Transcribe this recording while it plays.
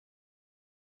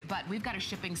but we've got a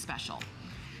shipping special.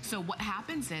 So what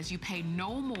happens is you pay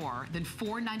no more than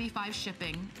 $4.95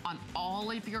 shipping on all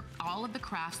of the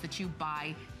crafts that you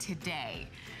buy today.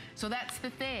 So that's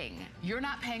the thing. You're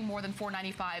not paying more than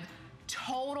 $4.95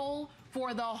 total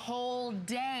for the whole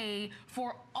day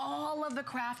for all of the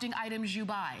crafting items you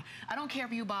buy. I don't care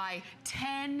if you buy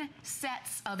 10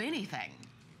 sets of anything.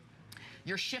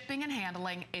 Your shipping and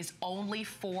handling is only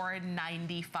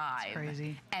 $4.95. That's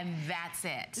crazy. And that's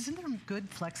it. Isn't there good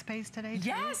flex space today?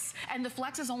 Yes, and the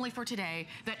flex is only for today.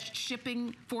 That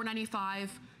shipping $4.95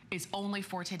 is only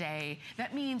for today.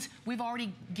 That means we've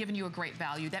already given you a great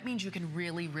value. That means you can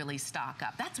really, really stock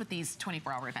up. That's what these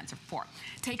 24-hour events are for.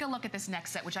 Take a look at this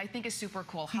next set, which I think is super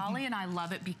cool. Holly and I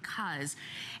love it because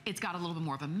it's got a little bit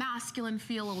more of a masculine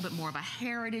feel, a little bit more of a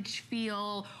heritage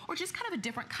feel, or just kind of a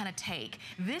different kind of take.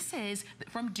 This is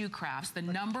from docrafts, the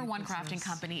 #1 crafting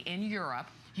company in Europe.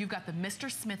 You've got the Mr.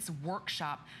 Smith's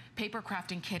Workshop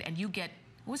Papercrafting Kit, and you get,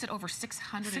 what was it, over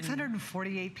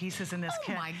 648 pieces in this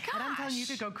kit. Oh my gosh. And I'm telling you, you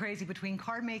could go crazy between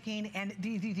card making and the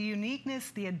uniqueness,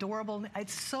 the adorable.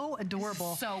 It's so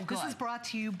adorable. So good. This is brought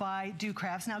to you by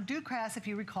docrafts. Now, docrafts, if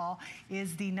you recall,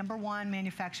 is the #1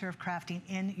 manufacturer of crafting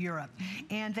in Europe.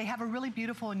 And they have a really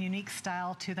beautiful and unique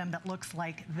style to them that looks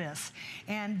like this.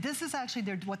 And this is actually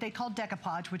what they call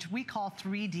decoupage, which we call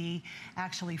 3D,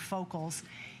 actually, focals.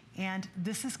 And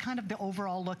this is kind of the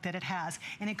overall look that it has.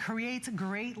 And it creates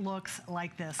great looks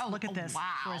like this. Oh, look at this, wow.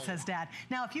 where it says Dad.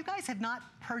 Now, if you guys have not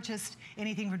purchased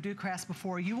anything from docrafts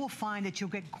before, you will find that you'll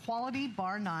get quality,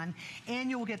 bar none, and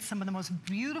you will get some of the most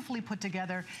beautifully put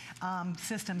together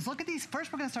systems. Look at these.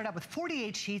 First, we're gonna start out with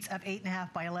 48 sheets of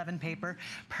 8.5 by 11 paper.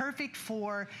 Perfect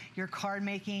for your card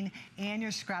making and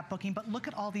your scrapbooking, but look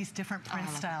at all these different print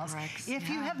styles. If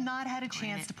you have not had a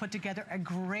chance to put together a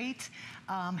great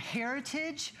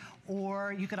heritage,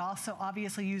 or you could also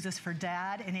obviously use this for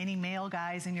Dad and any male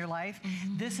guys in your life.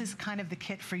 This is kind of the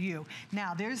kit for you.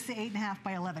 Now, there's the 8.5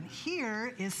 by 11.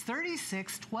 Here is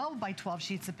 36 12 by 12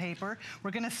 sheets of paper.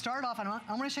 We're gonna start off, and I'm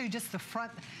gonna show you just the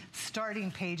front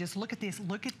starting pages. Look at these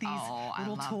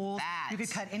little tools. That. You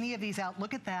could cut any of these out.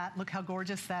 Look at that. Look how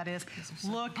gorgeous that is.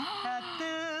 Look at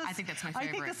this. I think that's my favorite.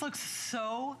 I think this looks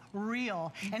so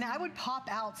real. And I would pop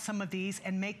out some of these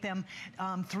and make them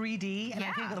 3D, and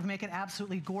I think it'll make an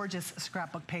absolutely gorgeous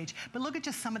scrapbook page. But look at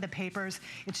just some of the papers.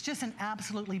 It's just an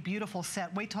absolutely beautiful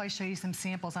set. Wait till I show you some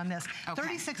samples on this.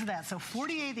 36 of that. So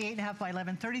 48, the 8.5 by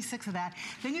 11, 36 of that.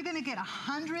 Then you're gonna get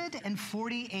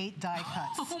 148 die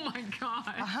cuts. Oh my God.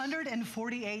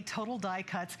 148 total die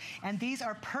cuts. And these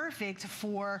are perfect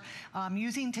for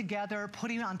using together,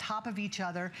 putting on top of each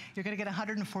other. You're gonna get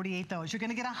 148 those. You're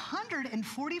gonna get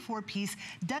 144 piece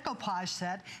decoupage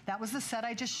set. That was the set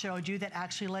I just showed you that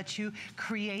actually lets you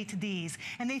create these.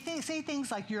 And they say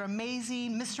things like, you're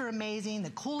amazing, Mr. Amazing,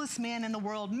 the coolest man in the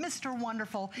world, Mr.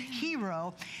 Wonderful,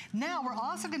 hero. Now we're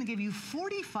also gonna give you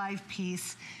 45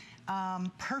 piece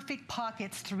Perfect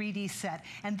Pockets 3D set.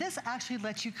 And this actually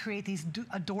lets you create these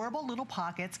adorable little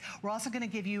pockets. We're also gonna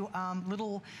give you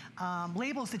little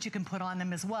labels that you can put on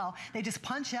them as well. They just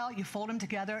punch out, you fold them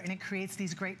together, and it creates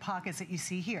these great pockets that you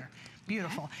see here.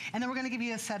 Beautiful. And then we're gonna give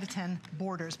you a set of 10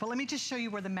 borders. But let me just show you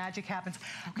where the magic happens.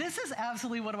 This is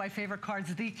absolutely one of my favorite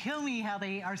cards. They kill me how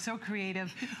they are so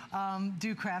creative,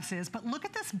 docrafts is. But look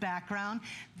at this background.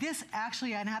 This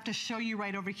actually, I have to show you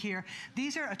right over here.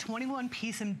 These are a 21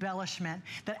 piece embellishment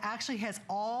that actually has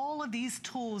all of these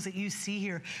tools that you see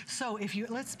here. So if you,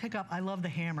 let's pick up, I love the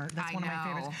hammer. That's one of my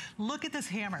favorites. Look at this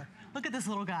hammer. Look at this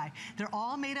little guy. They're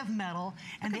all made of metal,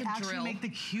 and they actually make the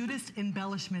cutest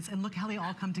embellishments, and look how they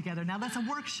all come together. Now that's a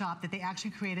workshop that they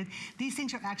actually created. These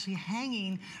things are actually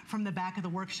hanging from the back of the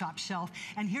workshop shelf.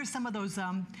 And here's some of those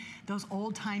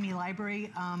old-timey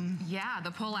library.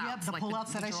 The pull-outs. Yep, the like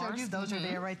pull-outs that I showed you, those are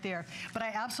there right there. But I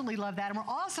absolutely love that. And we're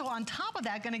also, on top of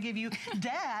that, gonna give you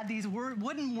Dad, these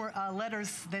wooden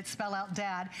letters that spell out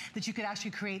Dad, that you could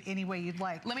actually create any way you'd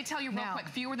like. Let me tell you real quick,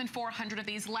 fewer than 400 of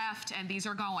these left, and these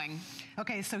are going.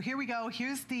 Okay, so here we go.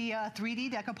 Here's the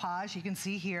 3D decoupage. You can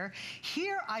see here.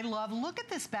 Here, I love, look at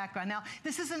this background. Now,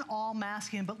 this isn't all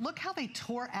masculine, but look how they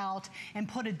tore out and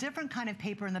put a different kind of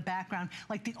paper in the background,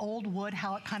 like the old wood,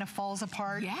 how it kind of falls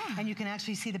apart. And you can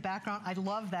actually see the background. I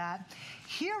love that.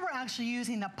 Here, we're actually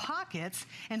using the pockets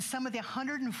and some of the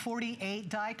 148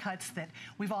 die cuts that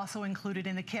we've also included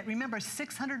in the kit. Remember,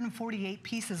 648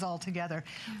 pieces all together.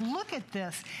 Look at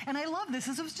this. And I love this.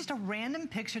 This was just a random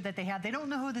picture that they had. They don't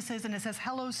know who this pieces and it says,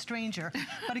 hello, stranger.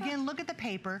 But again, look at the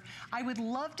paper. I would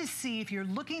love to see if you're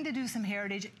looking to do some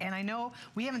heritage, and I know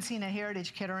we haven't seen a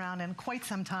heritage kit around in quite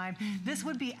some time. This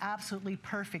would be absolutely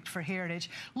perfect for heritage.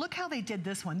 Look how they did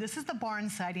this one. This is the barn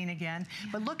siding again,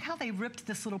 but look how they ripped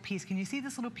this little piece. Can you see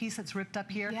this little piece that's ripped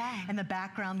up here in the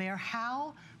background there?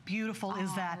 How beautiful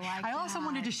is that? I also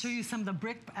wanted to show you some of the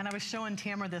brick, and I was showing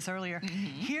Tamara this earlier.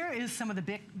 Here is some of the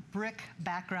big brick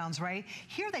backgrounds, right?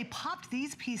 Here they popped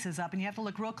these pieces up, and you have to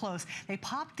look real close. They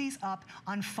popped these up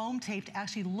on foam tape to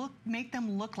actually make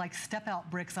them look like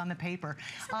step-out bricks on the paper.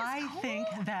 I think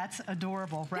that's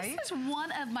adorable, right? This is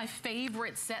one of my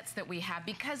favorite sets that we have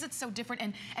because it's so different,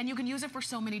 and you can use it for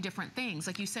so many different things.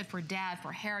 Like you said, for dad,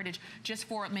 for heritage, just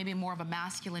for maybe more of a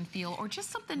masculine feel, or just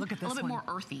something a little bit more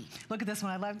earthy. Look at this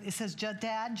one. I love it. Says,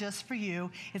 Dad, just for you.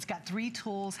 It's got 3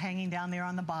 tools hanging down there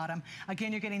on the bottom.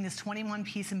 Again, you're getting this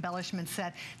 21-piece embellishment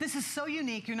set. This is so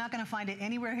unique. You're not going to find it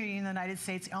anywhere here in the United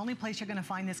States. The only place you're going to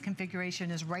find this configuration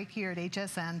is right here at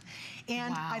HSN.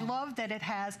 And I love that it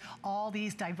has all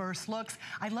these diverse looks.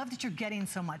 I love that you're getting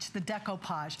so much. The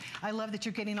decoupage. I love that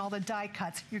you're getting all the die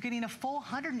cuts. You're getting a full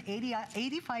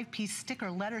 85-piece sticker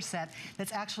letter set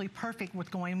that's actually perfect with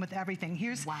going with everything.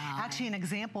 Here's actually an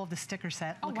example of the sticker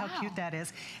set. Look how cute that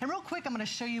is. And real quick, I'm going to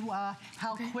show you how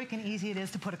quick and easy it is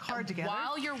to put a card together.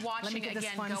 While you're watching, again,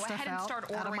 go ahead and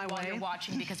start ordering while you're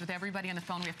watching, because with everybody on the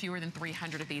phone, we have fewer than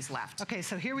 300 of these left. Okay,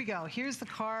 so here we go. Here's the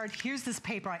card. Here's this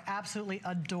paper. I absolutely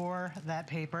adore that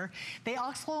paper. They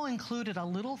also included a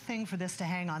little thing for this to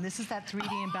hang on. This is that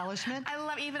 3D embellishment. I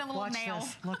love even a little nail. Watch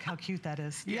this. Look how cute that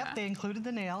is. Yep, they included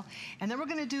the nail. And then we're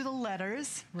going to do the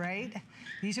letters, right?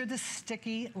 These are the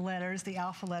sticky letters, the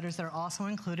alpha letters that are also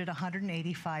included,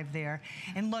 185 there.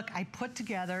 And look, I put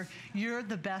together, you're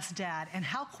the best dad. And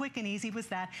how quick and easy was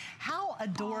that? How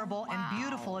adorable and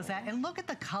beautiful is that? And look at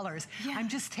the colors. I'm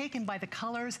just taken by the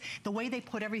colors, the way they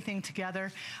put everything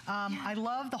together. I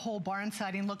love the whole barn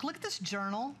siding look. Look at this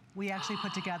journal we actually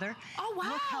put together. Look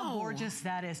how gorgeous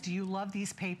that is. Do you love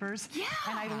these papers?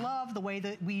 And I love the way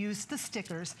that we use the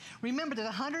stickers. Remember, the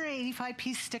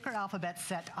 185-piece sticker alphabet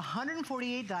set,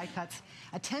 148 die cuts,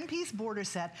 a 10-piece border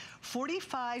set,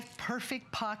 45 perfect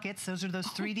pockets. Those are those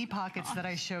 3D pockets that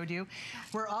I showed you.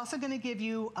 We're also going to give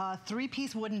you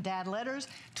 3-piece wooden dad letters,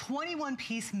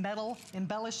 21-piece metal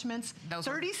embellishments,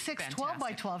 36 12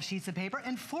 by 12 sheets of paper,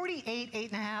 and 48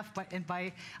 8.5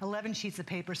 by 11 sheets of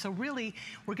paper. So really,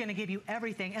 we're going to give you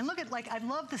everything. And look at, I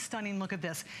love the stunning look of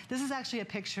this. This is actually a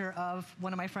picture of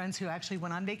one of my friends who actually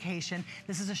went on vacation.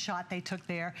 This is a shot they took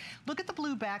there. Look at the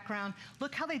blue background.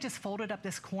 Look how they just folded up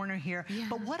this corner here.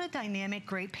 But what a dynamic,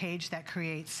 great page that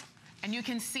creates. And you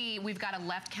can see we've got a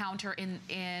left counter in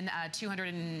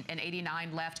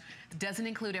 289 left. Doesn't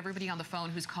include everybody on the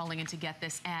phone who's calling in to get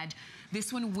this, and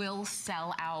this one will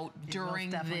sell out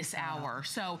during this hour.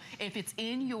 So if it's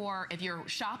in if you're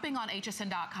shopping on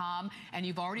hsn.com and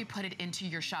you've already put it into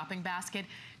your shopping basket,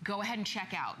 go ahead and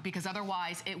check out, because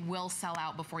otherwise it will sell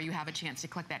out before you have a chance to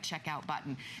click that checkout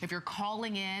button. If you're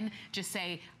calling in, just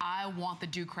say, I want the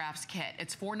docrafts kit.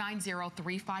 It's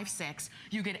 490356.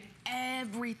 You get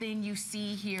everything you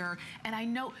see here, and I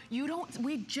know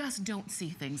we just don't see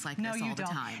things like this all the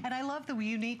time. And I love the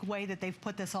unique way that they've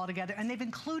put this all together, and they've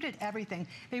included everything.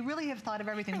 They really have thought of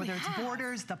everything, whether it's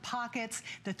borders, the pockets,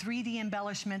 the 3D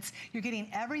embellishments. You're getting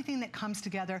everything that comes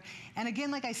together. And again,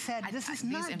 like I said, this is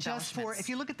not just for, if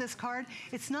you look at this card,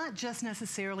 it's not just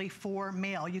necessarily for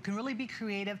male. You can really be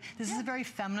creative. This is a very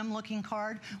feminine looking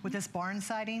card with this barn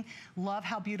siding. Love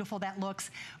how beautiful that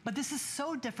looks. But this is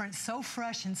so different, so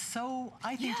fresh, and so,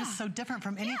 I think, just so different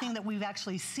from anything that we've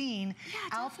actually seen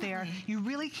out there. You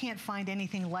really can't find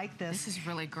anything like this. This is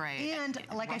really great. And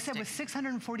like I said, with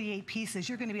 648 pieces,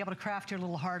 you're going to be able to craft your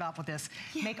little heart off with this.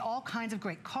 Make all kinds of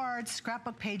great cards,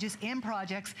 scrapbook pages, and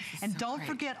projects. And don't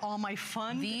forget all my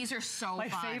fun. These are so fun. My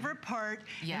favorite part.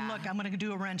 And look, I'm going to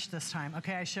do a wrench this time.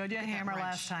 Okay, I showed you a hammer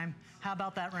last time. How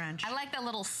about that wrench? I like that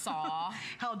little saw.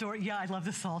 How adorable. Yeah, I love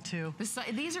the saw too.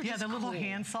 These are just the little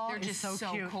hand saw. They're just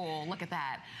so cute. Cool. Look at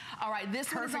that. All right,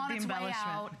 this one's on its way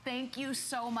out. Thank you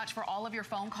so much for all of your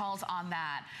phone calls on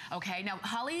that. Okay, now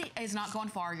Holly is not going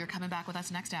far. You're coming back with us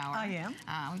next hour. I am.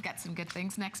 We've got some good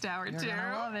things next hour too. You're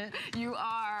gonna love it. You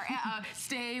are.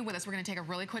 Stay with us. We're going to take a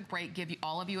really quick break, give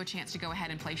all of you a chance to go ahead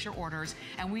and place your orders,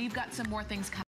 and we've got some more things coming.